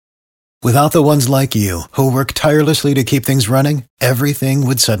Without the ones like you, who work tirelessly to keep things running, everything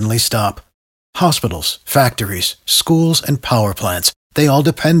would suddenly stop. Hospitals, factories, schools, and power plants, they all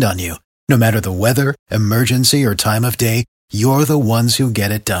depend on you. No matter the weather, emergency, or time of day, you're the ones who get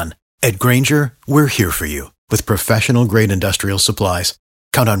it done. At Grainger, we're here for you with professional-grade industrial supplies.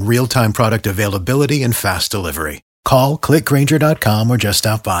 Count on real-time product availability and fast delivery. Call, clickgrainger.com, or just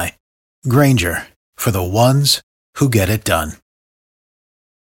stop by. Grainger, for the ones who get it done.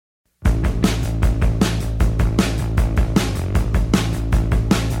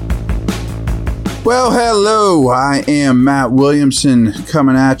 Well, hello. I am Matt Williamson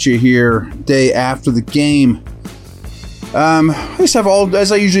coming at you here day after the game. I just have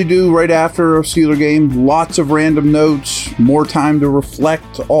as I usually do right after a Steeler game, lots of random notes, more time to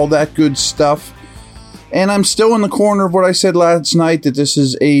reflect, all that good stuff. And I'm still in the corner of what I said last night, that this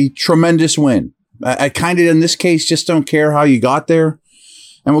is a tremendous win. I kind of, in this case, just don't care how you got there.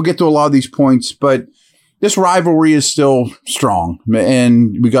 And we'll get to a lot of these points, but this rivalry is still strong.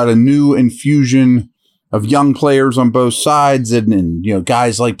 And we got a new infusion of young players on both sides, and you know,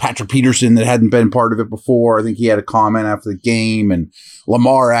 guys like Patrick Peterson that hadn't been part of it before. I think he had a comment after the game, and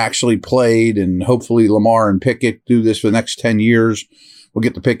Lamar actually played, and hopefully Lamar and Pickett do this for the next 10 years. We'll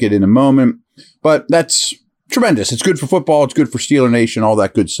get to Pickett in a moment, but that's tremendous. It's good for football. It's good for Steeler Nation, all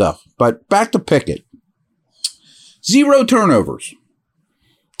that good stuff. But back to Pickett. 0 turnovers.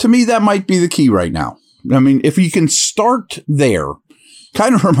 To me, that might be the key right now. I mean, if you can start there,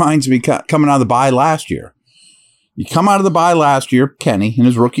 kind of reminds me coming out of the bye last year. You come out of the bye last year, Kenny, in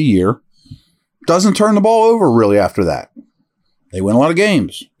his rookie year, doesn't turn the ball over really after that. They win a lot of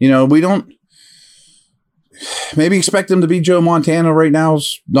games. You know, we don't maybe expect them to be Joe Montana right now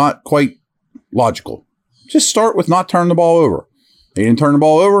is not quite logical. Just start with not turning the ball over. They didn't turn the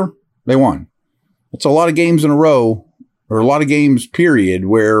ball over, they won. It's a lot of games in a row, or a lot of games, period,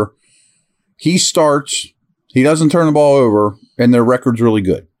 where he starts, he doesn't turn the ball over, and their record's really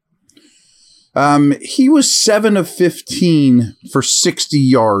good. He was 7 of 15 for 60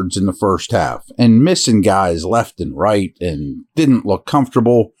 yards in the first half, and missing guys left and right, and didn't look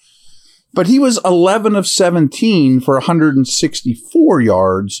comfortable. But he was 11 of 17 for 164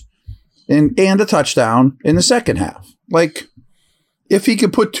 yards and a touchdown in the second half. Like, if he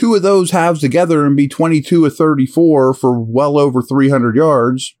could put 2 of those halves together and be 22 of 34 for well over 300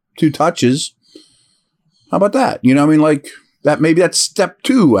 yards, 2 touches, how about that? You know, I mean, like, that maybe that's step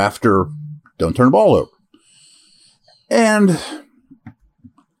 2 after don't turn the ball over. And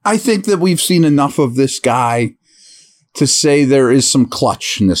I think that we've seen enough of this guy to say there is some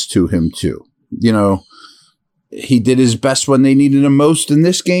clutchness to him too. You know, he did his best when they needed him most in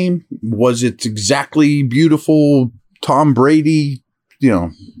this game. Was it exactly beautiful, Tom Brady, you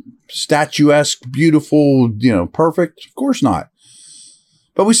know, statuesque, beautiful, you know, perfect? Of course not.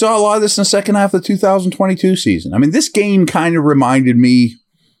 But we saw a lot of this in the second half of the 2022 season. I mean, this game kind of reminded me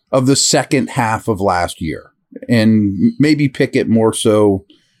of the second half of last year, and maybe Pickett more so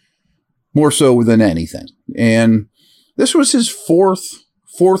than anything. And this was his fourth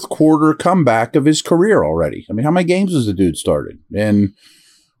quarter comeback of his career already. I mean, how many games has the dude started? And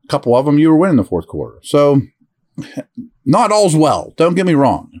a couple of them you were winning the fourth quarter. So not all's well, don't get me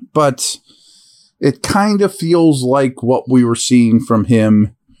wrong, but it kind of feels like what we were seeing from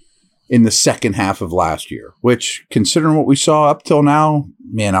him in the second half of last year, which, considering what we saw up till now,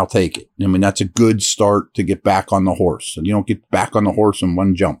 man, I'll take it. I mean, that's a good start to get back on the horse. And you don't get back on the horse in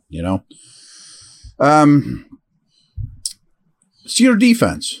one jump, you know? Steeler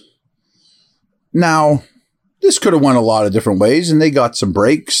defense. Now, this could have went a lot of different ways, and they got some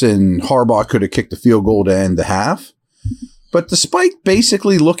breaks, and Harbaugh could have kicked the field goal to end the half. But despite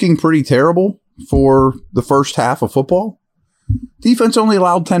basically looking pretty terrible for the first half of football, defense only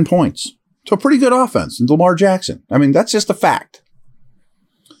allowed 10 points to a pretty good offense and Lamar Jackson. I mean, that's just a fact.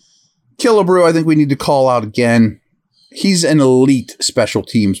 Killebrew, I think we need to call out again. He's an elite special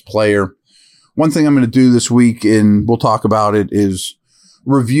teams player. One thing I'm going to do this week, and we'll talk about it, is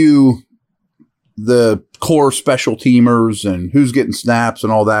review the core special teamers and who's getting snaps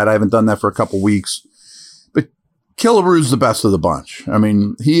and all that. I haven't done that for a couple weeks. But Killebrew's the best of the bunch. I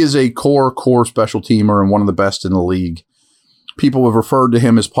mean, he is a core special teamer and one of the best in the league. People have referred to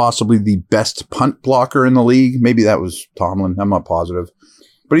him as possibly the best punt blocker in the league. Maybe that was Tomlin. I'm not positive.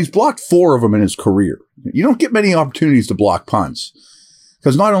 But he's blocked 4 of them in his career. You don't get many opportunities to block punts,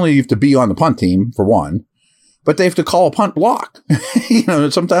 because not only do you have to be on the punt team, for one, but they have to call a punt block. You know,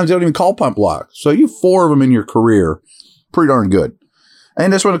 sometimes they don't even call punt blocks. So you have 4 of them in your career. Pretty darn good.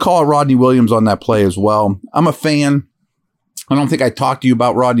 And I just want to call out Rodney Williams on that play as well. I'm a fan. I don't think I talked to you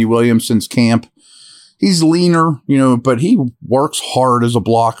about Rodney Williams since camp. He's leaner, you know, but he works hard as a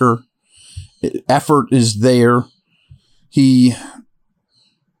blocker. Effort is there. He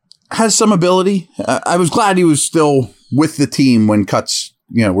has some ability. I was glad he was still with the team when cuts,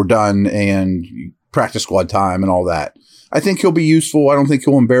 were done and practice squad time and all that. I think he'll be useful. I don't think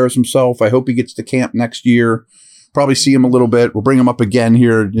he'll embarrass himself. I hope he gets to camp next year. Probably see him a little bit. We'll bring him up again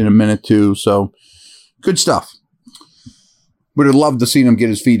here in a minute too. So good stuff. Would have loved to see him get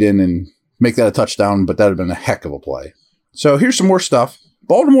his feet in and make that a touchdown, but that would have been a heck of a play. So here's some more stuff.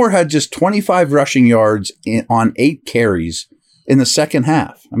 Baltimore had just 25 rushing yards on 8 carries in the second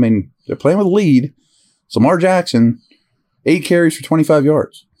half. I mean, they're playing with a lead. It's Lamar Jackson, 8 carries for 25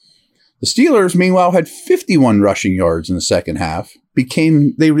 yards. The Steelers, meanwhile, had 51 rushing yards in the second half.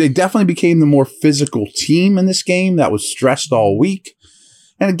 They definitely became the more physical team in this game that was stressed all week.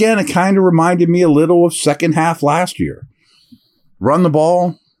 And again, it kind of reminded me a little of second half last year. Run the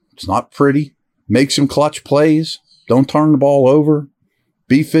ball. It's not pretty. Make some clutch plays. Don't turn the ball over.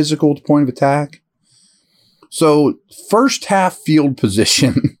 Be physical at the point of attack. So, first half field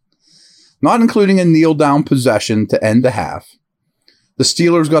position, not including a kneel down possession to end the half. The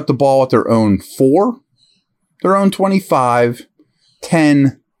Steelers got the ball at their own 4, their own 25,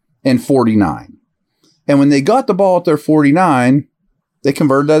 10, and 49. And when they got the ball at their 49, they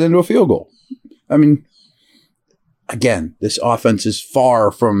converted that into a field goal. I mean, again, this offense is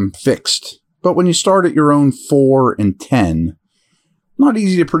far from fixed. But when you start at your own 4 and 10, not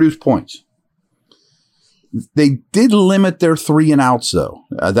easy to produce points. They did limit their 3 and outs, though.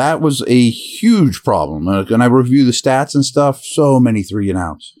 That was a huge problem. When I review the stats and stuff, so many 3 and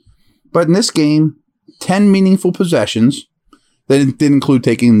outs. But in this game, 10 meaningful possessions. They didn't include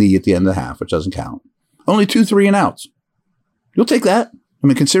taking a knee at the end of the half, which doesn't count. Only 2 3 and outs. You'll take that. I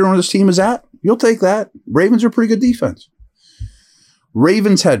mean, considering where this team is at, you'll take that. Ravens are a pretty good defense.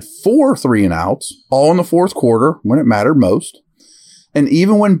 Ravens had 4 3 and outs, all in the fourth quarter when it mattered most. And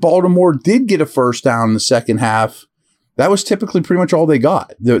even when Baltimore did get a first down in the second half, that was typically pretty much all they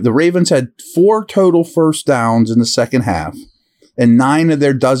got. The Ravens had 4 total first downs in the second half, and 9 of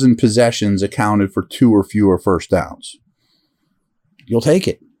their dozen possessions accounted for 2 or fewer first downs. You'll take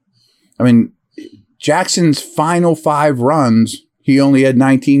it. I mean, Jackson's final 5 runs, he only had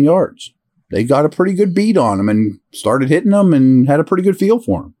 19 yards. They got a pretty good beat on him and started hitting him and had a pretty good feel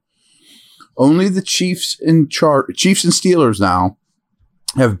for him. Only the Chiefs and Steelers now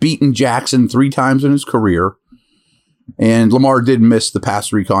have beaten Jackson 3 times in his career. And Lamar did miss the past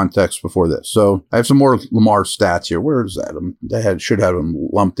 3 contexts before this. So I have some more Lamar stats here. Where is that? I should have him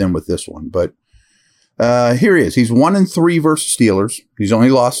lumped in with this one. But here he is. He's 1-3 versus Steelers. He's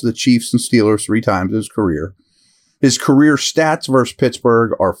only lost to the Chiefs and Steelers 3 times in his career. His career stats versus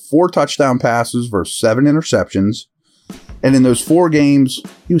Pittsburgh are 4 touchdown passes versus 7 interceptions. And in those 4 games,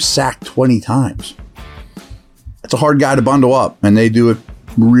 he was sacked 20 times. That's a hard guy to bundle up, and they do it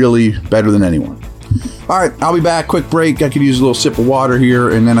really better than anyone. All right, I'll be back. Quick break. I could use a little sip of water here,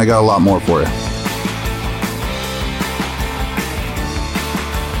 and then I got a lot more for you.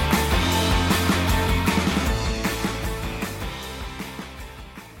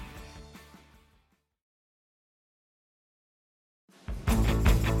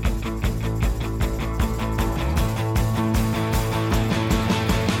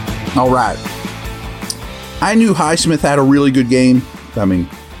 All right. I knew Highsmith had a really good game. I mean,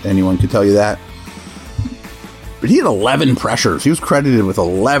 anyone could tell you that. But he had 11 pressures. He was credited with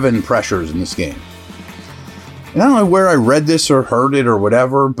 11 pressures in this game. And I don't know where I read this or heard it or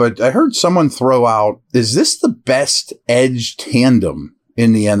whatever, but I heard someone throw out, is this the best edge tandem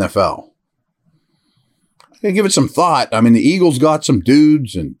in the NFL? I gotta give it some thought. I mean, the Eagles got some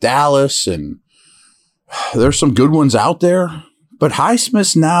dudes in Dallas, and there's some good ones out there. But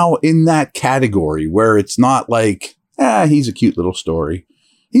Highsmith's now in that category where it's not like, he's a cute little story.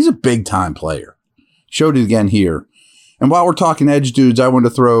 He's a big-time player. Showed it again here. And while we're talking edge dudes, I want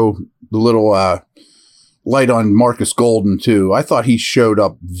to throw the little light on Marcus Golden, too. I thought he showed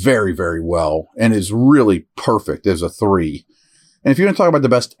up very, very well and is really perfect as a 3. And if you're going to talk about the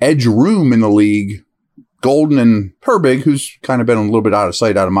best edge room in the league, Golden and Herbig, who's kind of been a little bit out of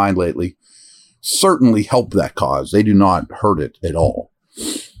sight, out of mind lately, certainly help that cause. They do not hurt it at all.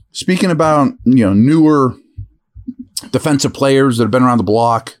 Speaking about, newer defensive players that have been around the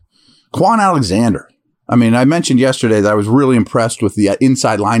block, Quan Alexander. I mean, I mentioned yesterday that I was really impressed with the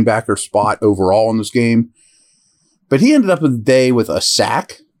inside linebacker spot overall in this game. But he ended up with the day with a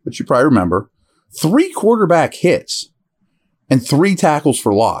sack, which you probably remember, 3 quarterback hits, and 3 tackles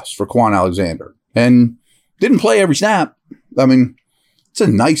for loss for Quan Alexander. And didn't play every snap. I mean, it's a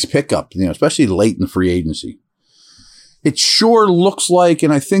nice pickup, especially late in the free agency. It sure looks like,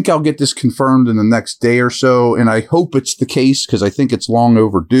 and I think I'll get this confirmed in the next day or so, and I hope it's the case because I think it's long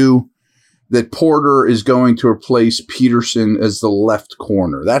overdue. that Porter is going to replace Peterson as the left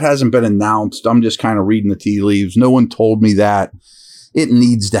corner. That hasn't been announced. I'm just kind of reading the tea leaves. No one told me that. It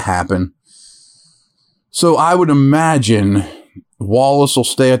needs to happen. So I would imagine Wallace will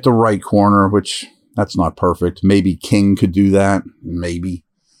stay at the right corner, which that's not perfect. Maybe King could do that. Maybe.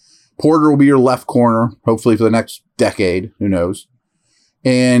 Porter will be your left corner, hopefully for the next decade. Who knows?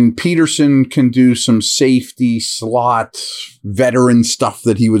 And Peterson can do some safety slot veteran stuff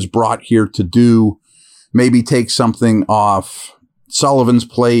that he was brought here to do. Maybe take something off Sullivan's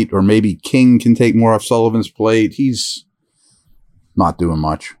plate, or maybe King can take more off Sullivan's plate. He's not doing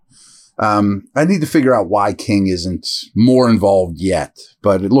much. I need to figure out why King isn't more involved yet,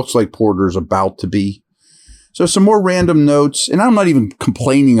 but it looks like Porter's about to be. So some more random notes, and I'm not even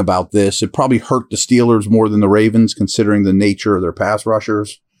complaining about this. It probably hurt the Steelers more than the Ravens, considering the nature of their pass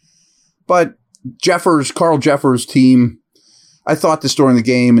rushers. But Carl Jeffers' team, I thought this during the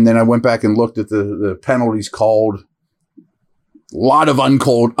game, and then I went back and looked at the penalties called. A lot of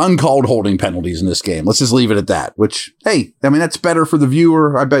uncalled holding penalties in this game. Let's just leave it at that, which, hey, I mean, that's better for the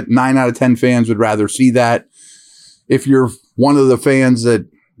viewer. I bet 9 out of 10 fans would rather see that. If you're one of the fans that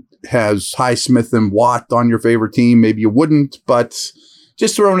has Highsmith and Watt on your favorite team, maybe you wouldn't, but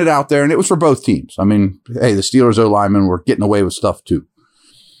just throwing it out there. And it was for both teams. I mean, hey, the Steelers O-linemen were getting away with stuff too.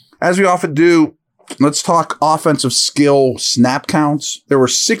 As we often do, let's talk offensive skill snap counts. There were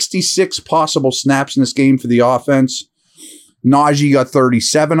 66 possible snaps in this game for the offense. Najee got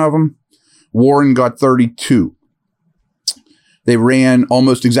 37 of them. Warren got 32. They ran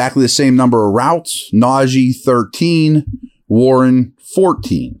almost exactly the same number of routes. Najee 13, Warren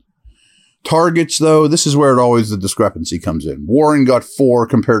 14. Targets, though, this is where the discrepancy comes in. Warren got 4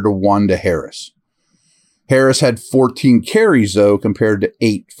 compared to 1 to Harris. Harris had 14 carries, though, compared to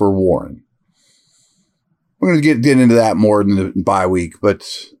 8 for Warren. We're going to get into that more in the bye week, but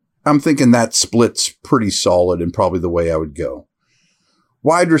I'm thinking that split's pretty solid and probably the way I would go.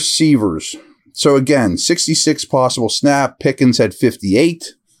 Wide receivers. So again, 66 possible snap. Pickens had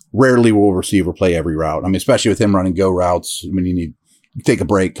 58. Rarely will a receiver play every route. I mean, especially with him running go routes when you need to take a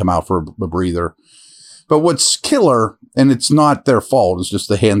break, come out for a breather. But what's killer, and it's not their fault, it's just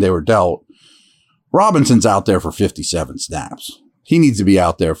the hand they were dealt. Robinson's out there for 57 snaps. He needs to be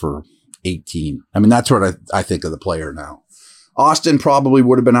out there for 18. I mean, that's what I think of the player now. Austin probably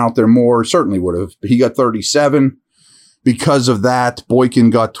would have been out there more, certainly would have. He got 37. Because of that, Boykin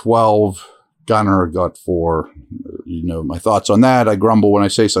got 12. Gunner got 4. You know my thoughts on that. I grumble when I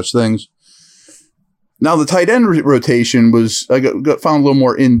say such things. Now, the tight end rotation was, found a little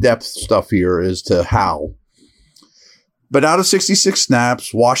more in-depth stuff here as to how. But out of 66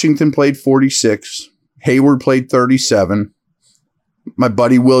 snaps, Washington played 46. Hayward played 37. My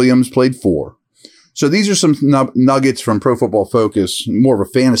buddy Williams played 4. So these are some nuggets from Pro Football Focus, more of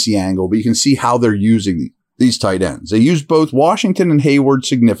a fantasy angle, but you can see how they're using these tight ends. They used both Washington and Hayward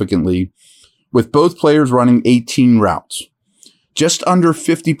significantly, with both players running 18 routes, just under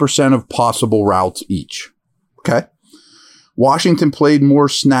 50% of possible routes each. Okay. Washington played more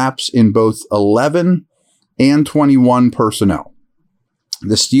snaps in both 11 and 21 personnel.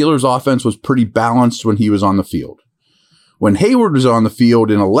 The Steelers' offense was pretty balanced when he was on the field. When Hayward was on the field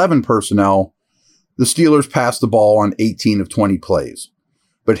in 11 personnel, the Steelers passed the ball on 18 of 20 plays,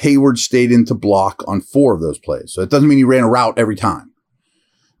 but Hayward stayed in to block on 4 of those plays. So it doesn't mean he ran a route every time.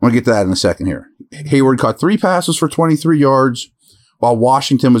 I'm going to get to that in a second here. Hayward caught 3 passes for 23 yards, while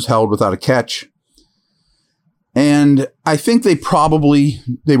Washington was held without a catch. And I think they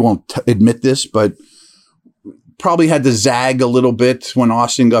won't admit this, but probably had to zag a little bit when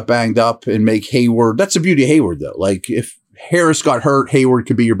Austin got banged up and make Hayward. That's the beauty of Hayward, though. Like, if Harris got hurt, Hayward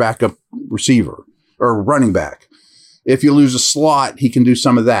could be your backup receiver or running back. If you lose a slot, he can do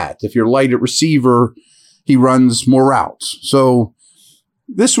some of that. If you're light at receiver, he runs more routes. So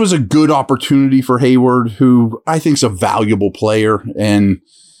this was a good opportunity for Hayward, who I think is a valuable player and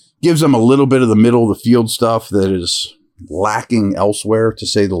gives them a little bit of the middle of the field stuff that is lacking elsewhere, to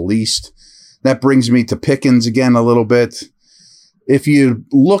say the least. That brings me to Pickens again a little bit. If you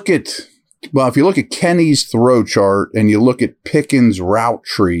look at Kenny's throw chart and you look at Pickens' route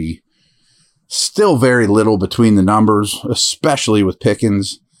tree, still very little between the numbers, especially with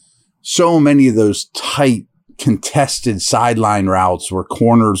Pickens. So many of those tight, contested sideline routes where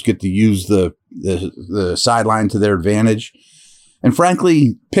corners get to use the sideline to their advantage. And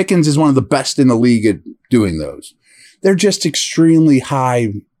frankly, Pickens is one of the best in the league at doing those. They're just extremely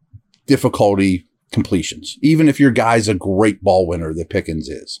high difficulty completions, even if your guy's a great ball winner that Pickens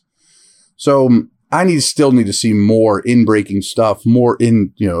is. So I still need to see more in-breaking stuff, more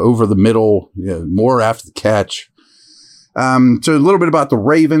over the middle, more after the catch. So a little bit about the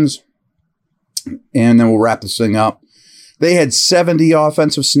Ravens. and then we'll wrap this thing up. They had 70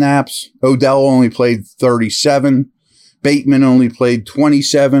 offensive snaps. Odell only played 37. Bateman only played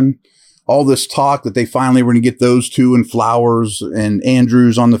 27. All this talk that they finally were going to get those two and Flowers and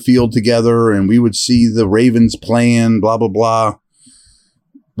Andrews on the field together, and we would see the Ravens playing, blah, blah, blah.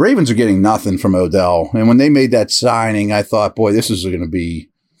 Ravens are getting nothing from Odell. And when they made that signing, I thought, boy, this is going to be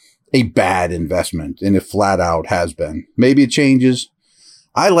a bad investment. And it flat out has been. Maybe it changes.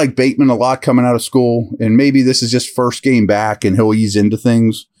 I like Bateman a lot coming out of school, and maybe this is just first game back and he'll ease into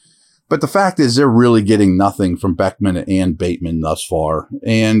things. But the fact is they're really getting nothing from Beckman and Bateman thus far.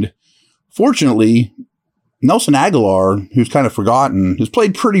 And fortunately, Nelson Aguilar, who's kind of forgotten, has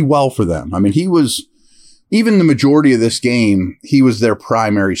played pretty well for them. I mean, he was, even the majority of this game, he was their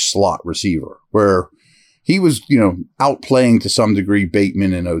primary slot receiver, where he was, outplaying to some degree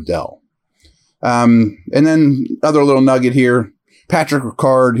Bateman and Odell. And then other little nugget here, Patrick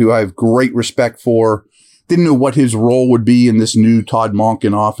Ricard, who I have great respect for, didn't know what his role would be in this new Todd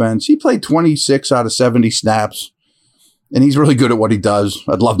Monken offense. He played 26 out of 70 snaps, and he's really good at what he does.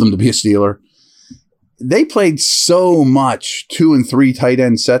 I'd love them to be a Steeler. They played so much 2 and 3 tight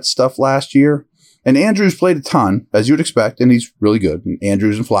end set stuff last year, and Andrews played a ton, as you would expect, and he's really good. And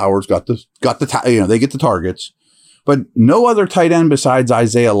Andrews and Flowers got the they get the targets, but no other tight end besides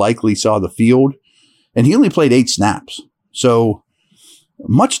Isaiah Likely saw the field, and he only played 8 snaps. So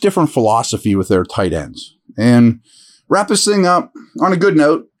much different philosophy with their tight ends. And wrap this thing up on a good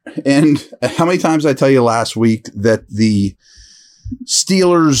note. And how many times I tell you last week that the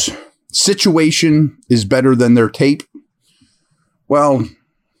Steelers' situation is better than their tape? Well,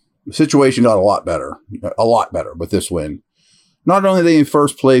 the situation got a lot better with this win. Not only are they in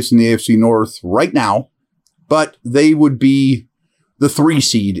first place in the AFC North right now, but they would be the 3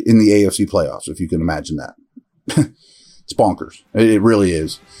 seed in the AFC playoffs, if you can imagine that. It's bonkers. It really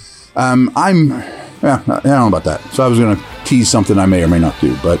is. I don't know about that. So I was going to tease something I may or may not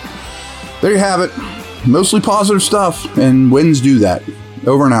do, but there you have it. Mostly positive stuff, and wins do that.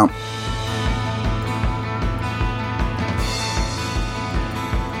 Over and out.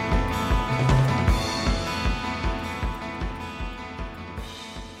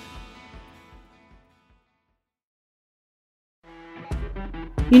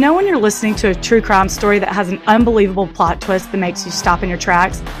 You know when you're listening to a true crime story that has an unbelievable plot twist that makes you stop in your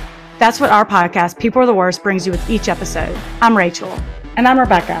tracks? That's what our podcast, People Are the Worst, brings you with each episode. I'm Rachel. And I'm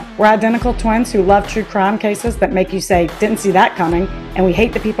Rebecca. We're identical twins who love true crime cases that make you say, didn't see that coming, and we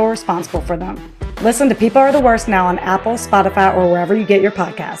hate the people responsible for them. Listen to People Are the Worst now on Apple, Spotify, or wherever you get your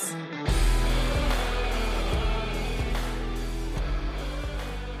podcasts.